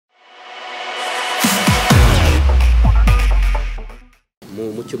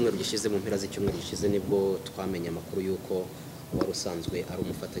mu cyumweru gishize mu mpera z'icyumweru gishize nibwo twamenye amakuru y'uko wari usanzwe ari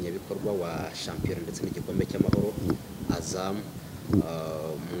umufatanyabikorwa wa shampiyona ndetse n'igikombe cy'amahoro Azam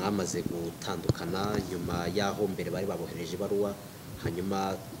mwamaze gutandukana nyuma yaho mbere bari babohereje ibaruwa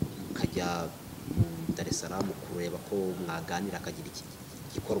hanyuma mukajya Dar es Salaam kureba ko mwaganira akagira iki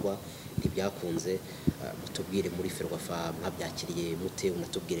gikorwa ntibyakunze. Mutubwire muri Ferwafa mwabyakiriye mute,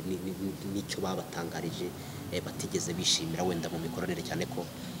 unatubwire n'icyo babatangarije batigeze bishimira wenda mu mikoranire cyane ko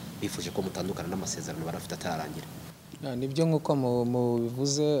bifuje ko mutandukana n'amasezerano barafite atararangira. Nibyo nk'uko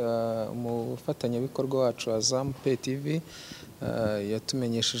mubivuze umufatanyabikorwa wacu Azam TV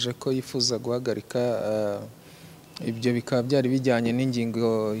yatumenyesheje ko yifuza guhagarika ibyo bikaba byari bijyanye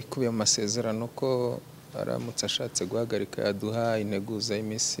n'ingingo ikubiye mu masezerano ko aramutse ashatse guhagarika yaduha integuza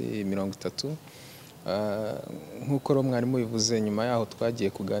y'iminsi 30. Nk'uko mwarimu bivuze nyuma yaho twagiye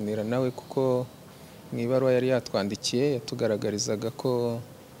kuganira nawe kuko mu ibaruwa yari yatwandikiye yatugaragarizaga ko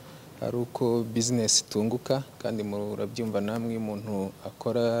ari uko business itunguka kandi murabyumva namwe umuntu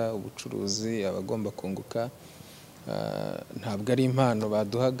akora ubucuruzi abagomba kunguka. Ntabwo ari impano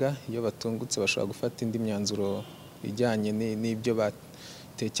baduhaga, iyo batungutse bashobora gufata indi myanzuro ijyanye n'ibyo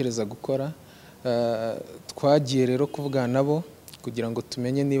batekereza gukora. Twagiye rero kuvugana nabo kugira ngo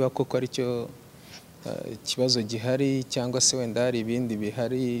tumenye niba koko ari cyo ikibazo gihari cyangwa se wenda hari ibindi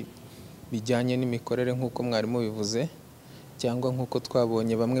bihari bijyanye n'imikorere nk'uko mwarimu bivuze, cyangwa nk'uko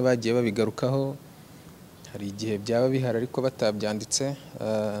twabonye bamwe bagiye babigarukaho hari igihe byaba bihari ariko batabyanditse.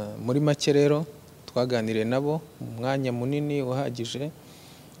 Muri make rero twaganiriye nabo umwanya munini uhagije.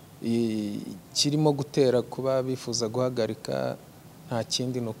 Kirimo gutera kuba bifuza guhagarika nta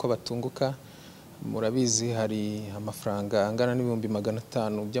kindi nuko batunguka. Murabizi hari amafaranga angana n'ibihumbi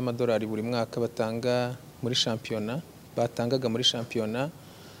 500 by'amadolari buri mwaka batanga muri shampiyona, batangaga muri shampiyona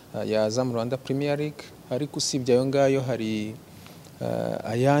ya Azam Rwanda Premier League, ariko usibye ayo ngayo hari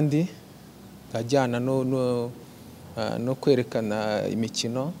ayandi ajyana no kwerekana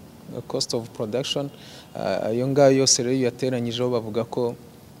imikino, cost of production. Ayo ngayo yose rero yateranyijeho bavuga ko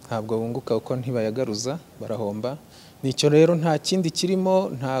ntabwo bunguka uko ntibayagaruza barahomba. Nicyo rero nta kindi kirimo,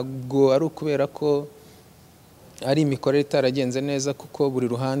 ntabwo ari ukubera ko ari imikorere itaragenze neza, kuko buri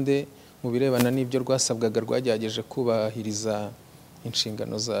ruhande mu birebana n'ibyo rwasabwaga rwagerageje kubahiriza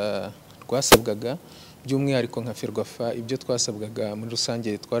inshingano rwasabwaga, by'umwihariko nka Ferwafa ibyo twasabwaga muri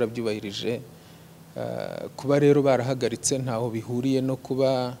rusange twarabyubahirije. Kuba rero barahagaritse ntaho bihuriye no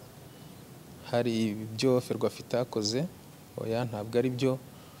kuba hari ibyo Ferwafa itakoze, oya ntabwo ari byo,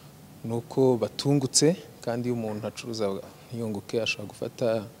 nuko batungutse kandi iyo umuntu acuruza ntiyunguke ashobora gufata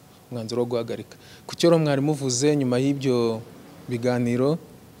umwanzuro wo guhagarika. Ku cyo mwari muvuze nyuma y'ibyo biganiro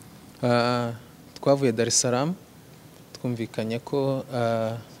twavuye Dar es Salaam twumvikanye ko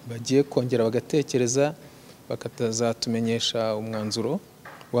bagiye kongera bagatekereza bakazatumenyesha umwanzuro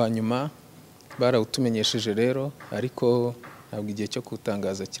wa nyuma. Barawutumenyesheje rero ariko ntabwo igihe cyo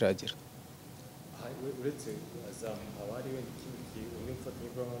kutangaza kiragera. Uretse Azam abari wenda ikindi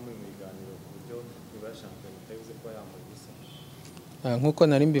umufatanyabikorwa mu biganiro ku buryo niba shampiyona itavuze ko yamurisa. Nk'uko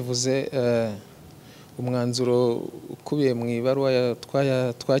nari mbivuze umwanzuro ukubiye mu ibaruwa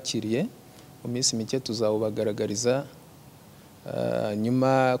twakiriye mu minsi mike tuzawubagaragariza.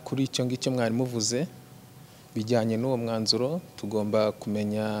 Nyuma kuri icyo ngicyo mwari muvuze bijyanye n'uwo mwanzuro tugomba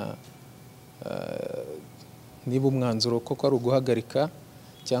kumenya niba umwanzuro koko ari uguhagarika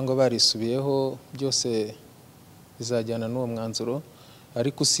cyangwa barisubiyeho, byose bizajyana n'uwo mwanzuro.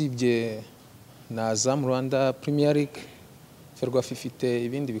 Ariko usibye na Azam Rwanda Premier League, Ferwafa ifite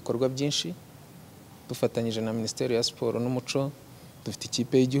ibindi bikorwa byinshi dufatanyije na Minisiteri ya Siporo n'Umuco. Dufite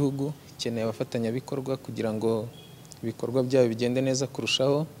ikipe y'igihugu ikeneye abafatanyabikorwa kugira ngo ibikorwa byayo bigende neza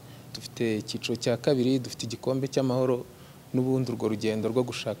kurushaho. Dufite icyiciro cya kabiri, dufite igikombe cy'amahoro n'ubundi urwo rugendo rwo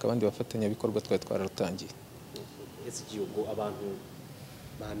gushaka abandi bafatanyabikorwa twari twararutangiye. Ese igihugu abantu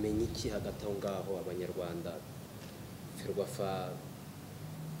bamenye iki hagati aho ngaho abanyarwanda? Ferwafa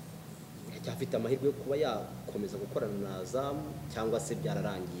cyafite amahirwe yo kuba yakomeza gukorana na Azam cyangwa se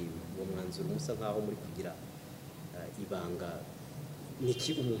byararangiye uwo mwanzuro musa nkaho muri kugira ibanga?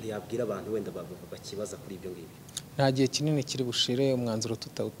 Niki umuntu yabwira abantu wenda bakibaza kuri ibyo ngibyo? Nta gihe kinini kiri bushire umwanzuro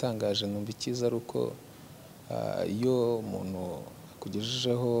tutawutangaje. Numva icyiza ari uko iyo umuntu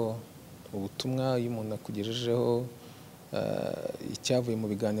akugejejeho ubutumwa, iyo umuntu akugejejeho icyavuye mu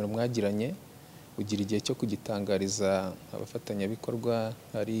biganiro mwagiranye, ugira igihe cyo kugitangariza abafatanyabikorwa,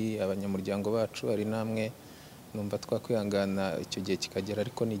 ari abanyamuryango bacu, ari namwe. Numva twakwihangana icyo gihe kikagera,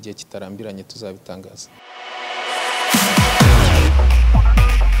 ariko ni igihe kitarambiranye tuzabitangaza.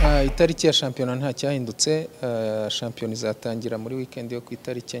 Itariki ya shampiyona nta cyahindutse. Shampiyona izatangira muri weekend yo ku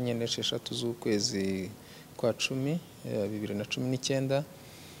itariki 4 n'esheshatu z'ukwezi z'ukwa 10 2019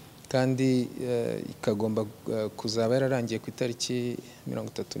 kandi ikagomba kuzaba yararangiye ku itariki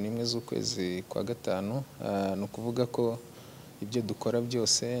 31 z'ukwezi kwa 5. No kuvuga ko ibyo dukora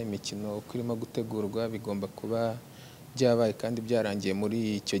byose imikino uko irimo gutegurwa bigomba kuba byabaye kandi byarangiye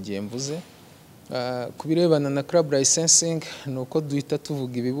muri icyo gihe mvuze. Ku birebana na club licensing nuko duhita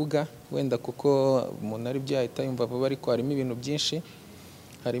tuvuga ibibuga wenda kuko umuntu ari byahita yumva vuba, ariko harimo ibintu byinshi,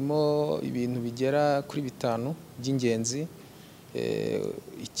 harimo ibintu bigera kuri 5 by'ingenzi.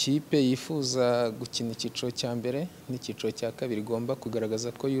 Ikipe yifuza gukina icyiciro cya mbere n'icyiciro cya kabiri igomba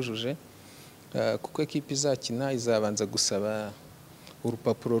kugaragaza ko yujuje, kuko ekipe izakina izabanza gusaba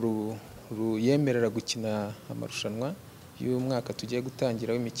urupapuro ruyemerera gukina amarushanwa y'umwaka tugiye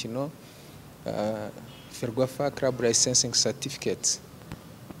gutangira w'imikino, Ferwafa Club Licensing Certificate.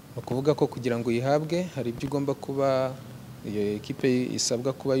 No kuvuga ko kugira ngo yihabwe hari ibyo ugomba kuba iyo ekipe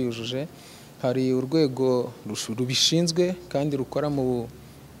isabwa kuba yujuje. Hari urwego rubishinzwe kandi rukora mu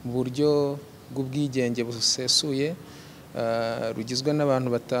buryo bw'ubwigenge busesuye, rugizwe n'abantu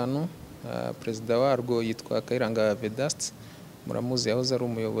 5. Perezida warwo yitwa Kayiranga Vedaste, muramuzi yahoze ari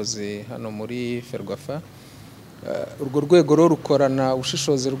umuyobozi hano muri Ferwafa. Urwo rwego rukorana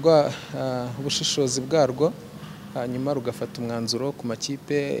ubushishozi bwarwo, hanyuma rugafata umwanzuro ku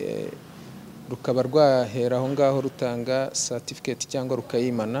makipe, rukaba rwahera aho ngaho rutanga certificate cyangwa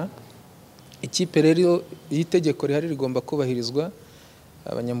rukayimana. Ikipe rero y'itegeko rihari rigomba kubahirizwa.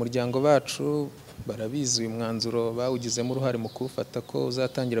 Abanyamuryango bacu barabizi uyu mwanzuro bawugizemo uruhare mu kuwufata ko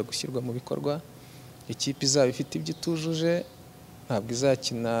uzatangira gushyirwa mu bikorwa. Ikipe izaba ifite ibyo itujuje ntabwo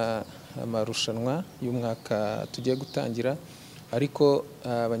izakina amarushanwa y'umwaka tugiye gutangira, ariko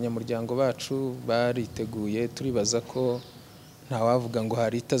abanyamuryango bacu bariteguye. Turibaza ko ntawavuga ngo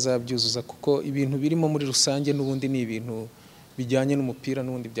hari itazabyuzuza, kuko ibintu birimo muri rusange n'ubundi ni ibintu bijyanye n'umupira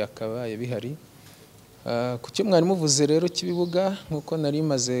n'ubundi byakabaye bihari. Ku cyo mwari muvuze rero cy'ibibuga, nk'uko nari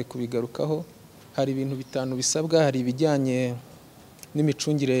maze kubigarukaho, hari ibintu 5 bisabwa. Hari ibijyanye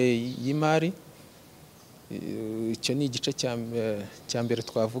n'imicungire y'imari, icyo ni igice cya mbere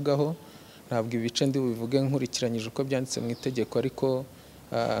twavugaho. Ntabwo ibice ndi bubivuge nkurikiranyije uko byanditse mu itegeko, ariko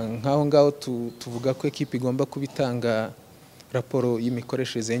nk'aho ngaho tuvuga ko ekipe igomba kubitanga raporo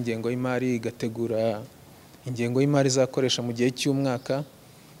y'imikoreshereze y'ingengo y'imari, igategura ingengo y'imari izakoresha mu gihe cy'umwaka,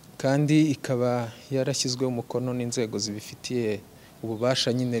 kandi ikaba yarashyizweho umukono n'inzego zibifitiye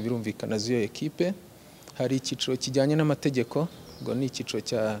ububasha, nyine birumvikana z'iyo ekipe. Hari icyiciro kijyanye n'amategeko, ngo ni icyiciro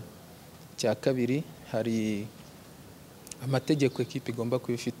cya kabiri. Hari amategeko ekipe igomba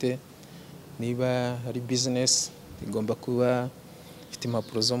kuba ifite. Niba ari business igomba kuba ifite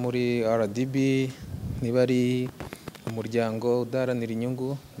impapuro zo muri RDB, niba ari umuryango udaharanira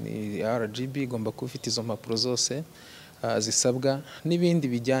inyungu ni RGB, igomba kuba ifite izo mpapuro zose zisabwa, n'ibindi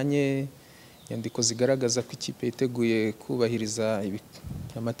bijyanye inyandiko zigaragaza ko ikipe yiteguye kubahiriza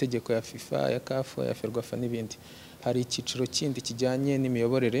amategeko ya FIFA, ya CAF, ya Ferwafa n'ibindi. Hari icyiciro kindi kijyanye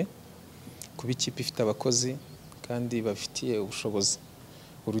n'imiyoborere, kuba ikipe ifite abakozi kandi bafitiye ubushobozi.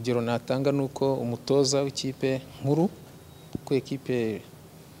 Urugero natanga nuko umutoza w'ikipe nkuru, ko ekipe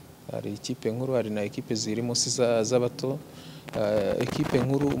hari ikipe nkuru, hari na ekipe ziri munsi z'abato. Ekipe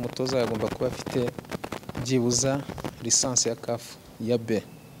nkuru umutoza yagomba kuba afite byibuza lisansi ya CAF ya B,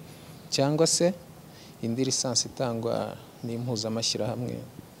 cyangwa se indi lisansi itangwa n'impuzamashyirahamwe.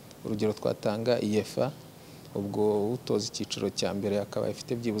 Urugero twatanga IFA, ubwo utoza icyiciro cya mbere akaba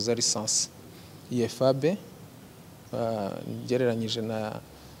afite byibuza lisansi IFA B, gereranyije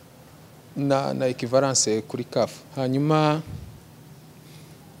na equivalence kuri CAF. Hanyuma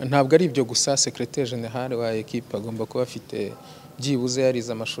ntabwo ari ibyo gusa, secrétaire général wa equipe agomba kuba afite byibuze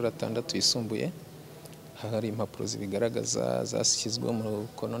yarize amashuri 6 yisumbuye. Hari impapuro zibigaragaza zashyizweho mu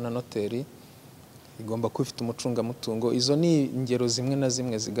mukono na noteri. Igomba kuba ifite umucungamutungo. Izo ni ingero zimwe na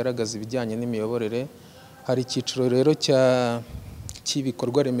zimwe zigaragaza ibijyanye n'imiyoborere. Hari icyiciro rero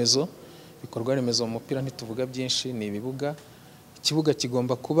cy'ibikorwa remezo. Ibikorwa remezo mu mupira ntituvuga byinshi, ni ibibuga. Ikibuga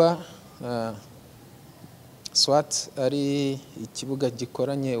kigomba kuba swat ari ikibuga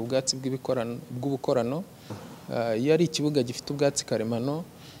gikoranye ubwatsi bw'ubukorano. Iyo ari ikibuga gifite ubwatsi karemano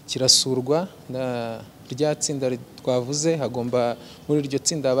kirasurwa na rya tsinda twavuze. Hagomba muri iryo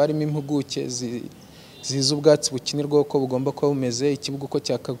tsinda barimo impuguke zizi ubwatsi bukinirwaho ko bugomba kuba bumeze, ikibuga uko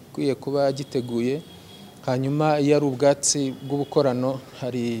cyakwiye kuba giteguye. Hanyuma iyo ari ubwatsi bw'ubukorano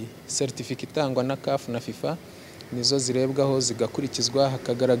hari certificate itangwa na CAF na FIFA, nizo zirebwaho zigakurikizwa,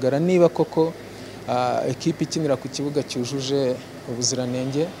 hakagaragara niba koko ekipe ikinira ku kibuga cyujuje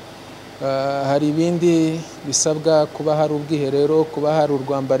ubuziranenge. Hari ibindi bisabwa, kuba hari ubwiherero, kuba hari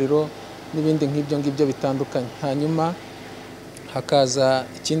urwambariro n'ibindi nk'ibyo bitandukanye. Hanyuma hakaza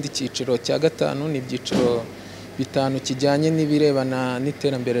ikindi cyiciro cya gatanu, ni ibyiciro bitanu kijyanye n'ibirebana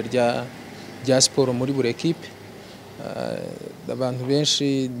n'iterambere rya siporo muri buri ekipe. Abantu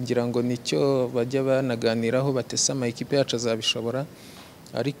benshi ngira ngo nicyo bajya banaganiraho, batese ama ekipe yacu azabishobora,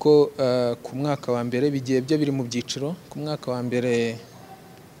 ariko ku mwaka wa mbere bigiye byo biri mu byiciro. Ku mwaka wa mbere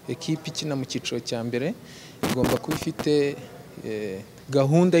ekipe ikina mu cyiciro cya mbere igomba kuba ifite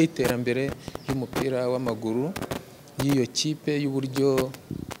gahunda y'iterambere y'umupira w'amaguru y'iyo kipe, y'uburyo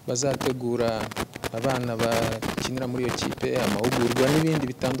bazategura abana bakinira muri iyo kipe, amahugurwa n'ibindi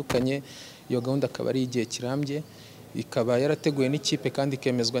bitandukanye. Iyo gahunda akaba ari igihe kirambye, ikaba yarateguwe n'ikipe kandi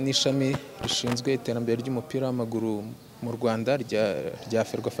ikemezwa n'ishami rishinzwe iterambere ry'umupira w'amaguru mu Rwanda rya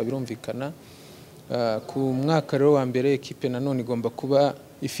Ferwafa, birumvikana. Ku mwaka rero wa mbere ekipe nanone igomba kuba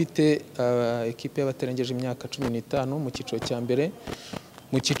ifite ekipe y'abatarengeje imyaka 15 mu cyiciro cya mbere.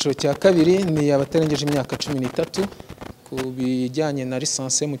 Mu cyiciro cya kabiri ni abatarengeje imyaka 13. Ku bijyanye na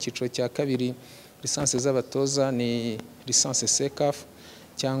lisansi mu cyiciro cya kabiri, lisansi z'abatoza ni lisansi CCAF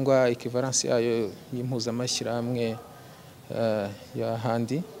cyangwa equivalence yayo y'impuzamashyirahamwe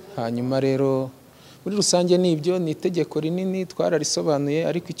y'ahandi. Hanyuma rero muri rusange nibyo, ni itegeko rinini twararisobanuye,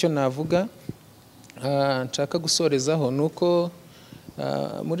 ariko icyo navuga nshaka gusorezaho ni uko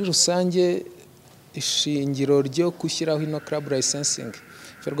muri rusange ishingiro ryo gushyiraho ino club licensing,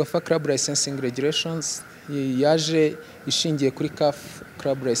 Ferwafa club licensing regulations, yaje ishingiye kuri CAF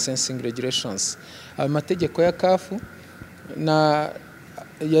club licensing regulations. Amategeko ya CAF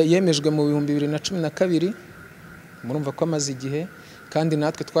yemejwe mu 2012, murumva ko amaze igihe, kandi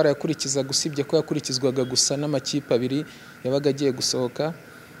natwe twarayakurikiza, gusibye ko yakurikizwaga gusa n'amakipe abiri yabaga agiye gusohoka,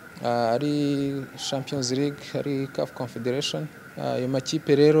 ari Champions League, ari CAF Confederation. Ayo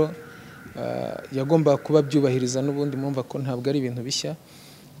makipe rero yagomba kuba byubahiriza n'ubundi, murumva ko ntabwo ari ibintu bishya.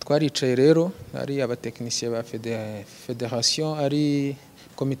 Twaricaye rero, ari abatekinisiye ba federation, ari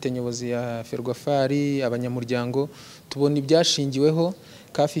komite nyobozi ya Ferwafa, ari abanyamuryango, tubona ibyashingiweho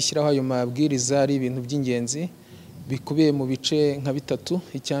CAF ishyiraho ayo mabwiriza ari ibintu by'ingenzi bikubiye mu bice nka bitatu.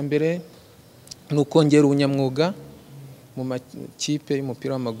 Icya mbere ni ukongera ubunyamwuga mu makipe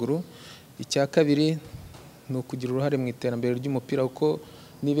y'umupira w'amaguru. Icya kabiri ni ukugira uruhare mu iterambere ry'umupira, kuko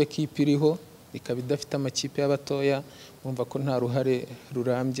niba ekipe iriho ikaba idafite amakipe y'abatoya, bumva ko nta ruhare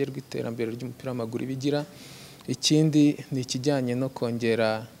rurambye rw'iterambere ry'umupira w'amaguru bigira. Ikindi ni ikijyanye no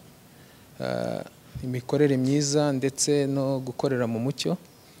kongera imikorere myiza ndetse no gukorera mu mucyo,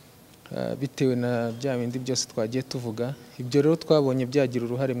 bitewe na bya bindi byose twagiye tuvuga. Ibyo rero twabonye byagira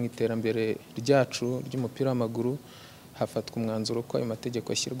uruhare mu iterambere ryacu ry'umupira w'amaguru. Hafatwa umwanzuro ko ayo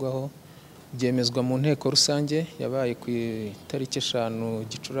mategeko ashyirwaho, byemezwa mu nteko rusange yabaye ku itariki 5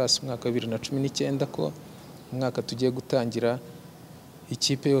 Gicurasi umwaka wa 2019 ko umwaka tugiye gutangira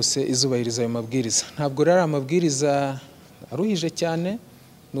ikipe yose izubahiriza ayo mabwiriza. Ntabwo rero amabwiriza aruhije cyane,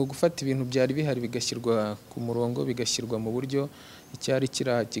 ni ugufata ibintu byari bihari bigashyirwa ku murongo, bigashyirwa mu buryo, icyari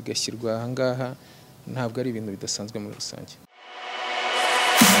kiraha kigashyirwa ahangaha. Ntabwo ari ibintu bidasanzwe muri rusange.